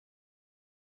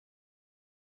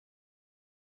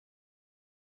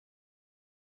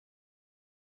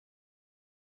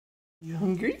You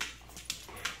hungry?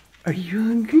 Are you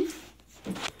hungry?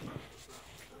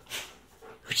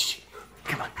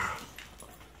 Come on.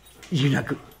 You're not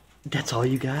good. That's all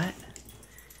you got?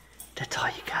 That's all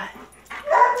you got?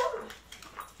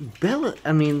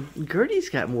 Gertie's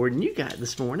got more than you got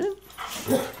this morning.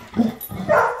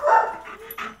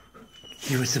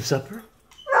 You want some supper?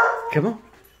 Come on.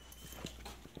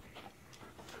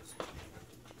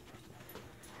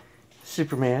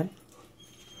 Superman.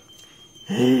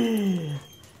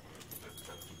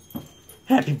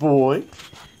 Happy boy.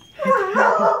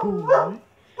 Happy boy.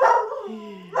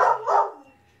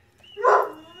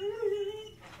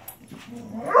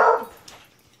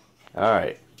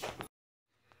 Alright.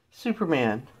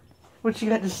 Superman, what you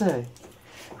got to say?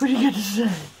 What do you got to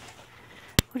say?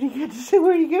 What do you got to say?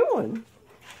 Where are you going?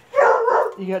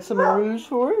 You got some ruse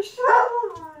for us?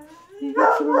 You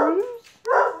got some ruse?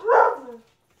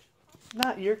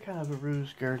 Not your kind of a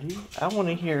ruse, Gertie. I want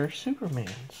to hear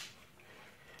Superman's.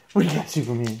 What do you got,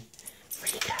 Superman? What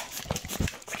do you got?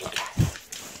 What do you got?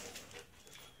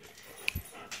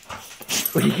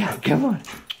 What do you got? Come on.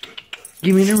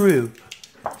 Give me the ruse.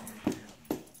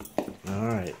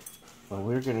 Alright. Well,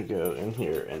 we're going to go in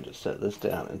here and just set this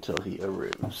down until he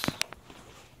arose.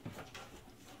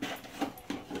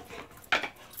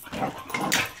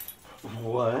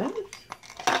 What?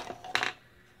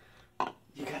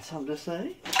 You got something to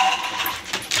say?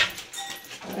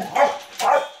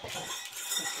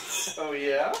 Oh,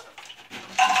 yeah?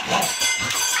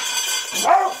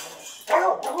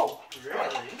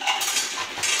 Really?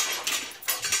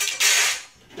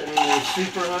 That mean you're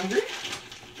super hungry?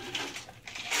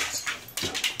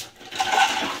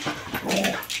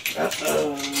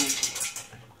 Uh-oh.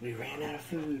 We ran out of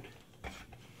food.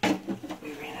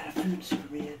 We ran out of food,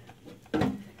 Superman.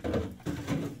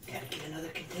 Gotta get another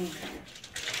container.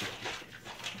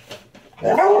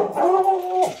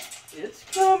 It's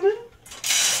coming.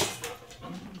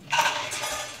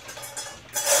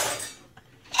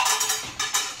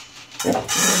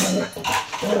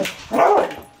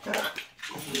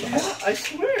 Yeah, I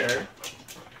swear.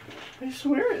 I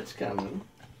swear it's coming.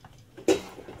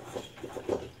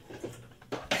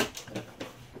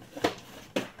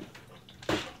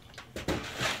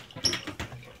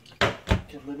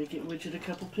 Let me get Widget a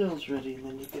couple pills ready, and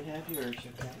then you can have yours,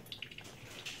 okay?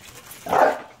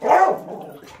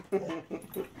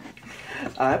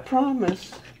 I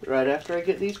promise, right after I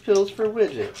get these pills for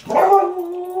Widget,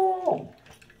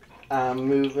 I'm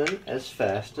moving as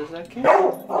fast as I can.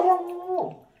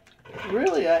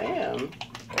 Really, I am.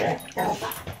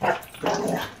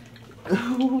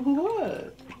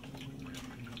 What?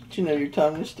 Did you know your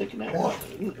tongue is sticking out?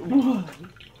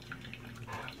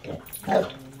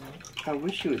 What? I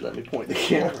wish you would let me point the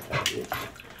camera at you.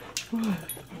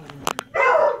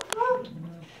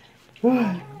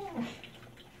 What?